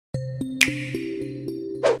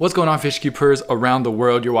What's going on, fish keepers around the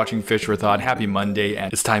world? You're watching Fish for Thought. Happy Monday,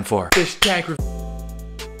 and it's time for Fish Tank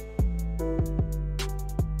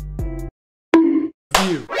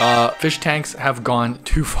Review. Fish tanks have gone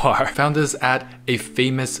too far. Found this at a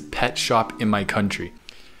famous pet shop in my country.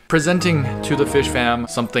 Presenting to the fish fam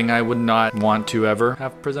something I would not want to ever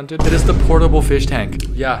have presented. It is the portable fish tank.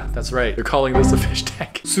 Yeah, that's right. They're calling this a fish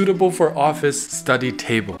tank. Suitable for office study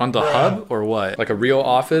table. On the hub or what? Like a real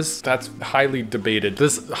office? That's highly debated.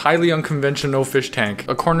 This highly unconventional fish tank.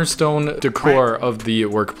 A cornerstone decor of the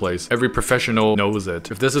workplace. Every professional knows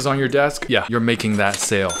it. If this is on your desk, yeah, you're making that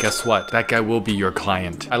sale. Guess what? That guy will be your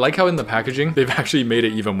client. I like how in the packaging, they've actually made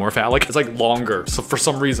it even more phallic. It's like longer, so for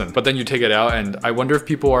some reason. But then you take it out and I wonder if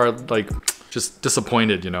people are like just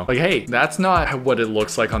disappointed, you know? Like, hey, that's not what it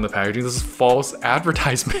looks like on the packaging. This is false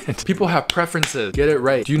advertisement. People have preferences. Get it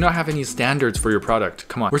right. Do you not have any standards for your product?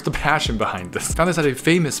 Come on. Where's the passion behind this? Found this at a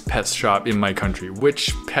famous pet shop in my country.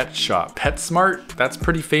 Which pet shop? PetSmart? That's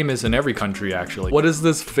pretty famous in every country, actually. What is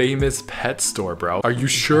this famous pet store, bro? Are you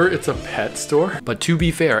sure it's a pet store? But to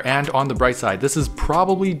be fair, and on the bright side, this is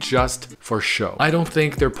probably just for show. I don't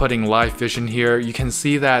think they're putting live fish in here. You can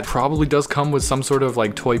see that probably does come with some sort of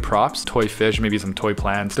like toy props, toy fish, maybe some toy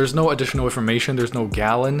plants. There's no additional information. There's no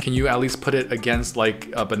gallon. Can you at least put it against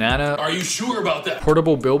like a banana? Are you sure about that?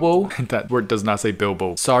 Portable Bilbo? That word does not say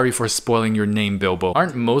Bilbo. Sorry for spoiling your name, Bilbo.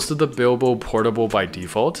 Aren't most of the Bilbo portable by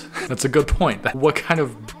default? That's a good point. What kind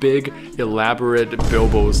of big, elaborate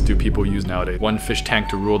Bilbos do people use nowadays? One fish tank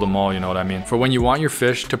to rule them all, you know what I mean? For when you want your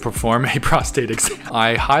fish to perform a prostate exam.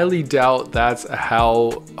 I highly doubt that's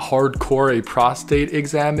how hardcore a prostate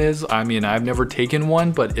exam is. I mean, I've never taken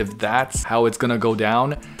one, but if that's how it's gonna go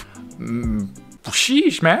down,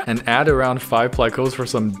 sheesh, man. And add around 5 plecos for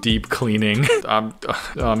some deep cleaning.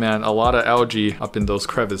 Oh man, a lot of algae up in those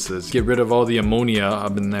crevices. Get rid of all the ammonia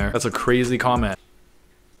up in there. That's a crazy comment.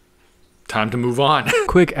 Time to move on.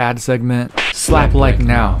 Quick ad segment. Slap like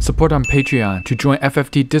now. Support on Patreon to join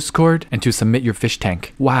FFT Discord and to submit your fish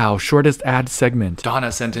tank. Wow, shortest ad segment.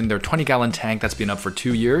 Donna sent in their 20-gallon tank that's been up for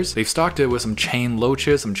 2 years. They've stocked it with some chain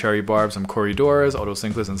loaches, some cherry barbs, some corridoras,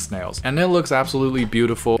 otocinclus, and snails. And it looks absolutely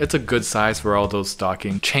beautiful. It's a good size for all those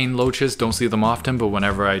stocking. Chain loaches, don't see them often, but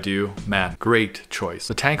whenever I do, man, great choice.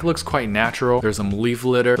 The tank looks quite natural. There's some leaf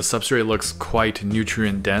litter. The substrate looks quite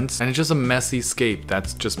nutrient dense. And it's just a messy scape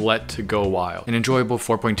that's just let to go wild. An enjoyable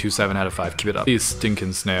 4.27 out of 5. Keep it up. These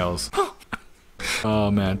stinking snails. Oh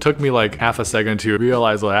man, took me like half a second to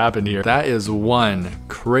realize what happened here. That is one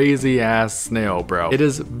crazy ass snail, bro. It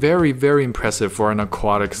is very, very impressive for an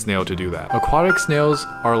aquatic snail to do that. Aquatic snails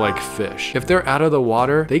are like fish. If they're out of the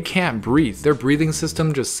water, they can't breathe. Their breathing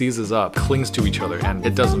system just seizes up, clings to each other, and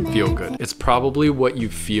it doesn't feel good. It's probably what you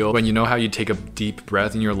feel when you know how you take a deep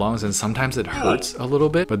breath in your lungs and sometimes it hurts a little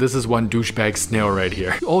bit, but this is one douchebag snail right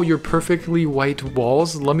here. Oh, your perfectly white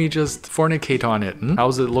walls? Let me just fornicate on it.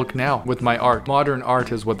 How's it look now with my art? Modern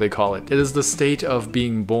art is what they call it. It is the state of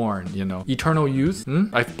being born, you know. Eternal youth?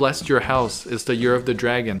 I've blessed your house. It's the year of the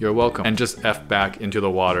dragon. You're welcome. And just F back into the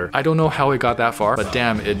water. I don't know how it got that far, but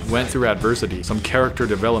damn, it went through adversity. Some character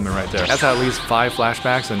development right there. That's at least 5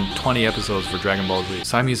 flashbacks and 20 episodes for Dragon Ball Z.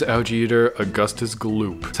 Siamese algae eater Augustus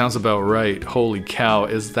Gloop. Sounds about right. Holy cow,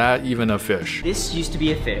 is that even a fish? This used to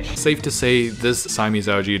be a fish. Safe to say this Siamese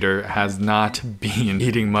algae eater has not been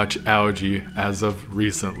eating much algae as of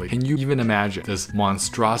recently. Can you even imagine this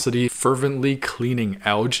monstrosity fervently cleaning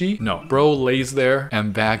algae? No, bro lays there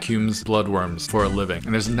and vacuums bloodworms for a living,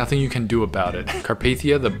 and there's nothing you can do about it.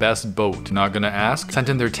 Carpathia, the best boat, not gonna ask, sent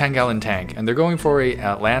in their 10-gallon tank, and they're going for a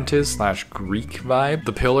Atlantis/Greek vibe.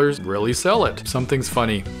 The pillars really sell it. Something's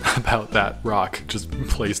funny about that rock just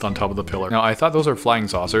placed on top of the pillar. Now, I thought those are flying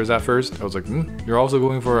saucers at first. I was like, you're also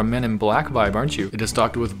going for a Men in Black vibe, aren't you? It is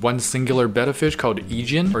stocked with one singular betta fish called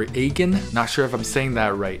Aegean or Aegon. Not sure if I'm saying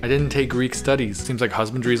that right. I didn't take Greek studies. Seems like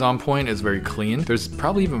husbandry's on point, is very clean. There's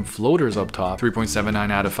probably even floaters up top.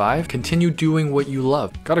 3.79 out of 5. Continue doing what you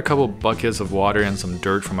love. Got a couple buckets of water and some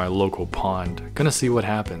dirt from my local pond. Gonna see what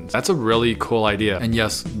happens. That's a really cool idea. And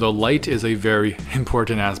yes, the light is a very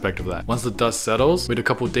important aspect of that. Once the dust settles, wait a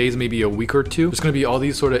couple days, maybe a week or two, there's gonna be all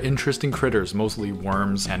these sort of interesting critters, mostly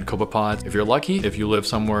worms and copepods. If you're lucky, if you live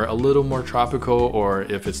somewhere a little more tropical, or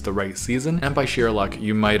if it's the right season, and by sheer luck,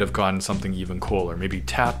 you might have gotten something even cooler. Maybe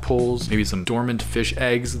tadpoles, maybe some some dormant fish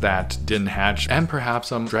eggs that didn't hatch, and perhaps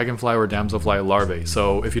some dragonfly or damselfly larvae.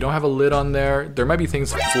 So if you don't have a lid on there might be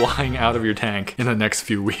things flying out of your tank in the next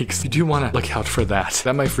few weeks. You do want to look out for that.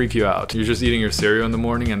 That might freak you out. You're just eating your cereal in the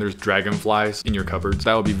morning and there's dragonflies in your cupboards.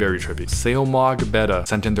 That would be very trippy. Sailmog Betta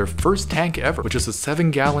sent in their first tank ever, which is a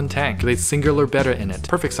 7-gallon tank with a singular betta in it.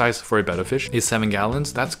 Perfect size for a betta fish. A 7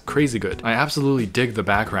 gallons, that's crazy good. I absolutely dig the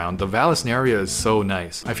background. The Vallisneria is so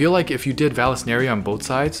nice. I feel like if you did Vallisneria on both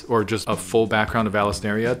sides, or just a full background of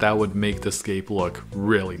Vallisneria, that would make the scape look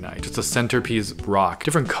really nice. Just a centerpiece rock.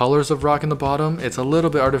 Different colors of rock in the bottom. It's a little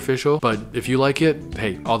bit artificial, but if you like it,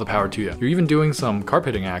 hey, all the power to you. You're even doing some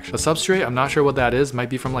carpet hitting action. A substrate, I'm not sure what that is. Might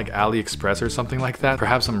be from like AliExpress or something like that.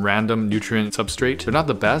 Perhaps some random nutrient substrate. They're not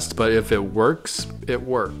the best, but if it works, it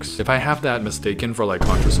works. If I have that mistaken for like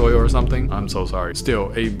contra soy or something, I'm so sorry.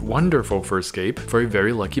 Still, a wonderful first scape for a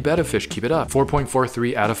very lucky betta fish. Keep it up.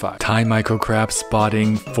 4.43 out of 5. Thai microcrab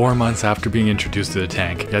spotting 4 months after being introduced to the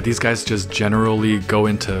tank. Yeah, these guys just generally go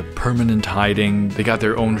into permanent hiding. They got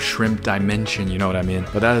their own shrimp dimension, you know what I mean?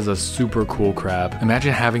 But that is a super cool crab.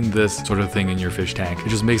 Imagine having this sort of thing in your fish tank. It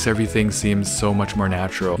just makes everything seem so much more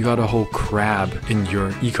natural. You got a whole crab in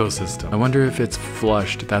your ecosystem. I wonder if it's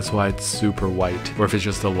flushed, that's why it's super white, or if it's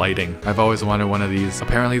just the lighting. I've always wanted one of these.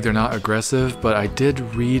 Apparently they're not aggressive, but I did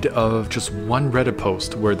read of just one Reddit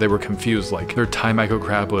post where they were confused, like their Thai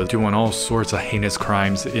microcrab was doing all sorts of heinous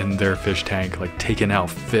crimes in their fish tank, like taking out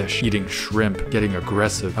fish, eating shrimp, getting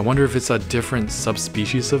aggressive. I wonder if it's a different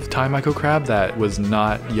subspecies of Thai microcrab that was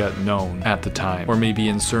not yet known at the time, or maybe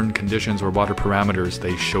in certain conditions or water parameters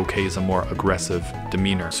they showcase a more aggressive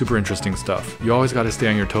demeanor. Super interesting stuff. You always got to stay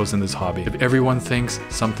on your toes in this hobby. If everyone thinks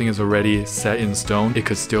something is already set in stone, it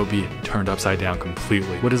could still be turned upside down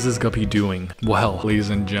completely. What is this guppy doing? Well, ladies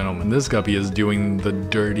and gentlemen, this guppy is doing the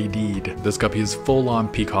dirty deed. This guppy is full on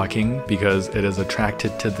peacocking because it is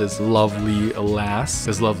attracted to this lovely lass,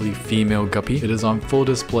 this lovely female guppy. It is on full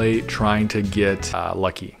display trying to get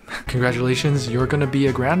lucky. Congratulations, you're gonna be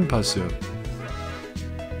a grandpa soon.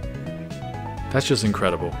 That's just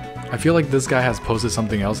incredible. I feel like this guy has posted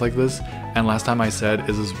something else like this, and last time I said,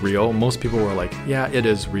 is this real? Most people were like, yeah, it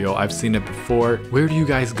is real. I've seen it before. Where do you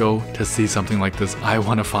guys go to see something like this? I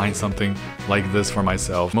want to find something like this for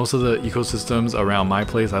myself. Most of the ecosystems around my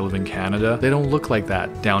place, I live in Canada, they don't look like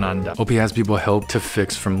that down under. Hope he has people help to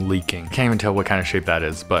fix from leaking. Can't even tell what kind of shape that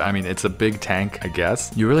is, but I mean, it's a big tank, I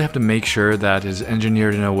guess. You really have to make sure that it's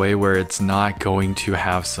engineered in a way where it's not going to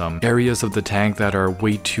have some areas of the tank that are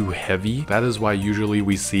way too heavy. That is why usually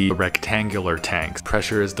we see rectangular tanks.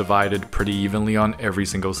 Pressure is divided pretty evenly on every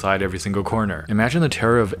single side, every single corner. Imagine the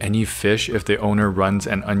terror of any fish if the owner runs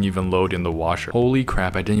an uneven load in the washer. Holy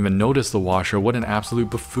crap, I didn't even notice the washer. What an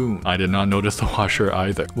absolute buffoon. I did not notice the washer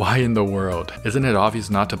either. Why in the world? Isn't it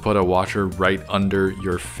obvious not to put a washer right under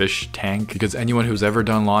your fish tank? Because anyone who's ever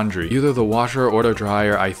done laundry, either the washer or the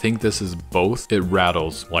dryer, I think this is both, it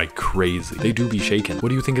rattles like crazy. They do be shaken. What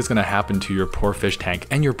do you think is gonna happen to your poor fish tank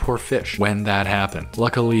and your poor fish when that happens?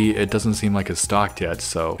 Luckily, it doesn't seem like it's stocked yet,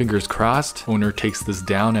 so fingers crossed, owner takes this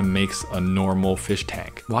down and makes a normal fish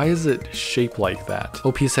tank. Why is it shaped like that?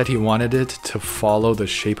 OP said he wanted it to follow the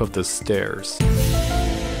shape of the stairs.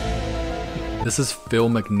 This is Phil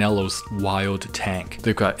McNello's wild tank.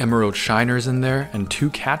 They've got emerald shiners in there and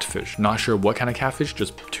 2 catfish. Not sure what kind of catfish,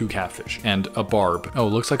 just 2 catfish. And a barb. Oh,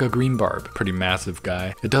 looks like a green barb. Pretty massive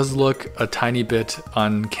guy. It does look a tiny bit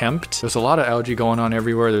unkempt. There's a lot of algae going on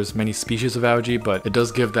everywhere. There's many species of algae, but it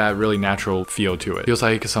does give that really natural feel to it. Feels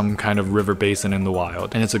like some kind of river basin in the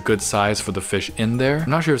wild. And it's a good size for the fish in there.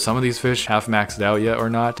 I'm not sure if some of these fish have maxed out yet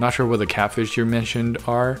or not. Not sure what the catfish you mentioned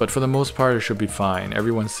are, but for the most part, it should be fine.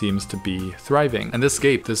 Everyone seems to be thriving. And this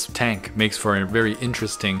scape, this tank, makes for a very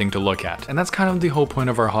interesting thing to look at. And that's kind of the whole point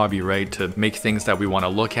of our hobby, right? To make things that we want to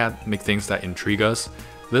look at, make things that intrigue us.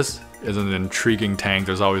 This is an intriguing tank.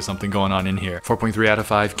 There's always something going on in here. 4.3 out of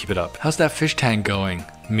 5, keep it up. How's that fish tank going?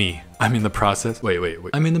 Me. I'm in the process. Wait.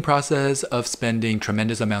 I'm in the process of spending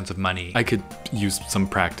tremendous amounts of money. I could use some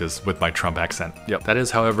practice with my Trump accent. Yep, that is,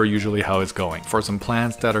 however, usually how it's going. For some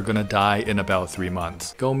plants that are gonna die in about 3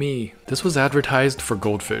 months. Go me. This was advertised for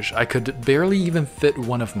goldfish. I could barely even fit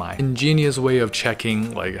one of mine. Ingenious way of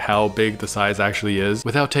checking like how big the size actually is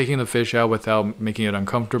without taking the fish out, without making it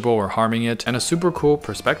uncomfortable or harming it, and a super cool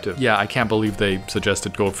perspective. Yeah, I can't believe they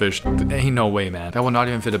suggested goldfish. Ain't no way, man. That will not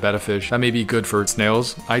even fit a betta fish. That may be good for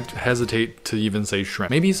snails I hesitate to even say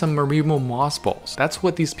shrimp. Maybe some Marimo mothballs. That's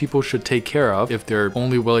what these people should take care of if they're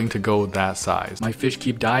only willing to go that size. My fish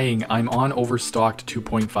keep dying. I'm on overstocked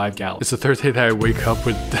 2.5 gallons. It's the third day that I wake up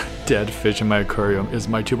with dead fish in my aquarium. Is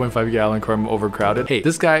my 2.5 gallon aquarium overcrowded? Hey,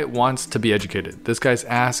 this guy wants to be educated. This guy's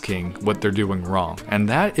asking what they're doing wrong. And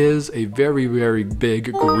that is a very, very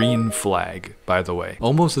big green flag, by the way.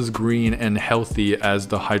 Almost as green and healthy as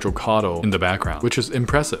the hydrocotyle in the background, which is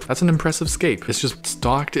impressive. That's an impressive scape. It's just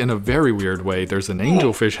stocked in a very weird way. There's an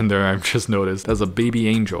angelfish in there, I've just noticed. That's a baby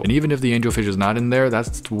angel. And even if the angelfish is not in there,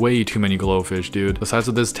 that's way too many glowfish, dude. The size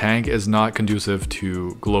of this tank is not conducive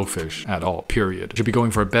to glowfish at all, period. You should be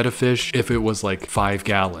going for a betta fish if it was like 5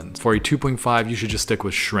 gallons. For a 2.5, you should just stick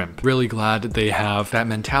with shrimp. Really glad they have that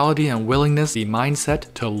mentality and willingness, the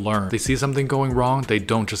mindset to learn. They see something going wrong, they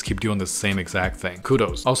don't just keep doing the same exact thing.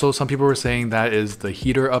 Kudos. Also, some people were saying that is the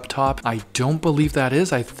heater up top. I don't believe that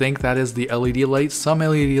is. I think that is the LED lights. Some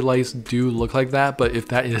LED lights do look like that, but if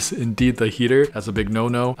that is indeed the heater, that's a big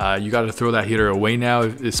no-no. You got to throw that heater away now,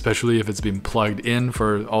 especially if it's been plugged in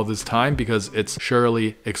for all this time, because it's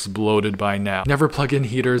surely exploded by now. Never plug in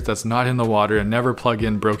heaters that's not in the water, and never plug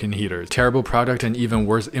in broken heaters. Terrible product, and even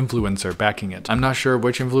worse influencer backing it. I'm not sure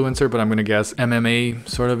which influencer, but I'm gonna guess MMA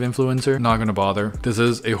sort of influencer. Not gonna bother. This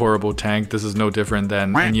is a horrible tank. This is no different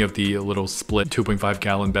than any of the little split 2.5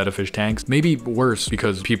 gallon betta fish tanks. Maybe worse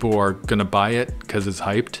because people are gonna buy it because it's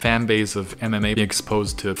hyped. Fan base of MMA being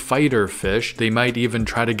exposed to fighter fish, they might even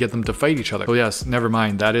try to get them to fight each other. So yes, never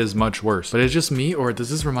mind, that is much worse. But it's just me, or does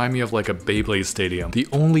this remind me of like a Beyblade stadium? The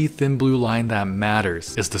only thin blue line that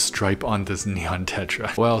matters is the stripe on this neon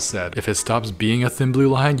tetra. Well said. If it stops being a thin blue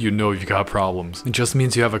line, you know you got problems. It just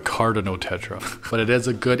means you have a cardinal tetra. But it is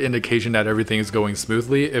a good indication that everything is going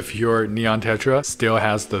smoothly if your neon tetra still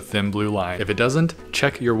has the thin blue line. If it doesn't,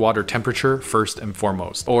 check your water temperature first and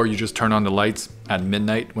foremost. Or you just turn on the lights at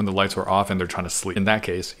midnight when the lights were off and they're trying to sleep. In that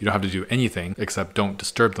case, you don't have to do anything except don't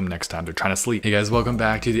disturb them next time they're trying to sleep. Hey guys, welcome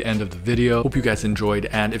back to the end of the video. Hope you guys enjoyed.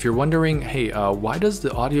 And if you're wondering, hey, why does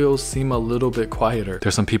the audio seem a little bit quieter?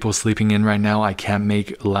 There's some people sleeping in right now. I can't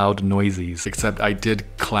make loud noises, except I did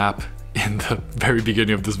clap in the very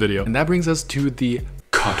beginning of this video. And that brings us to the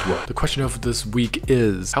Katwa. The question of this week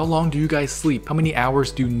is, how long do you guys sleep? How many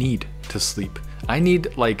hours do you need to sleep? I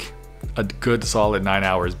need like a good solid 9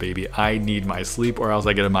 hours, baby. I need my sleep or else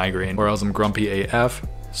I get a migraine or else I'm grumpy AF.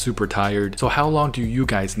 Super tired. So how long do you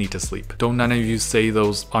guys need to sleep? Don't none of you say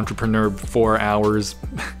those entrepreneur 4 hours.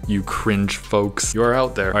 You cringe folks. You're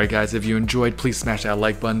out there. All right guys, if you enjoyed, please smash that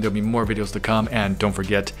like button. There'll be more videos to come, and don't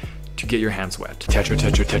forget to get your hands wet. Tetra,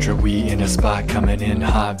 tetra, tetra, we in a spot, coming in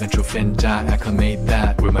hot, ventral fin dot, acclimate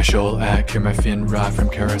that. With my shoal act, hear my fin rod, from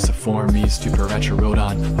Characiformes to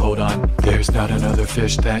Paracherodon. Hold on, there's not another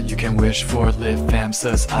fish that you can wish for. Lit fam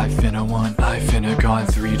says I finna one, I finna gone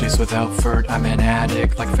 3 days without furt. I'm an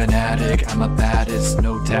addict, like fanatic, I'm a baddest,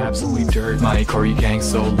 no tabs, only dirt. My Cory gang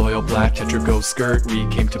so loyal, black tetra go skirt. We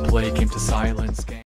came to play, came to silence.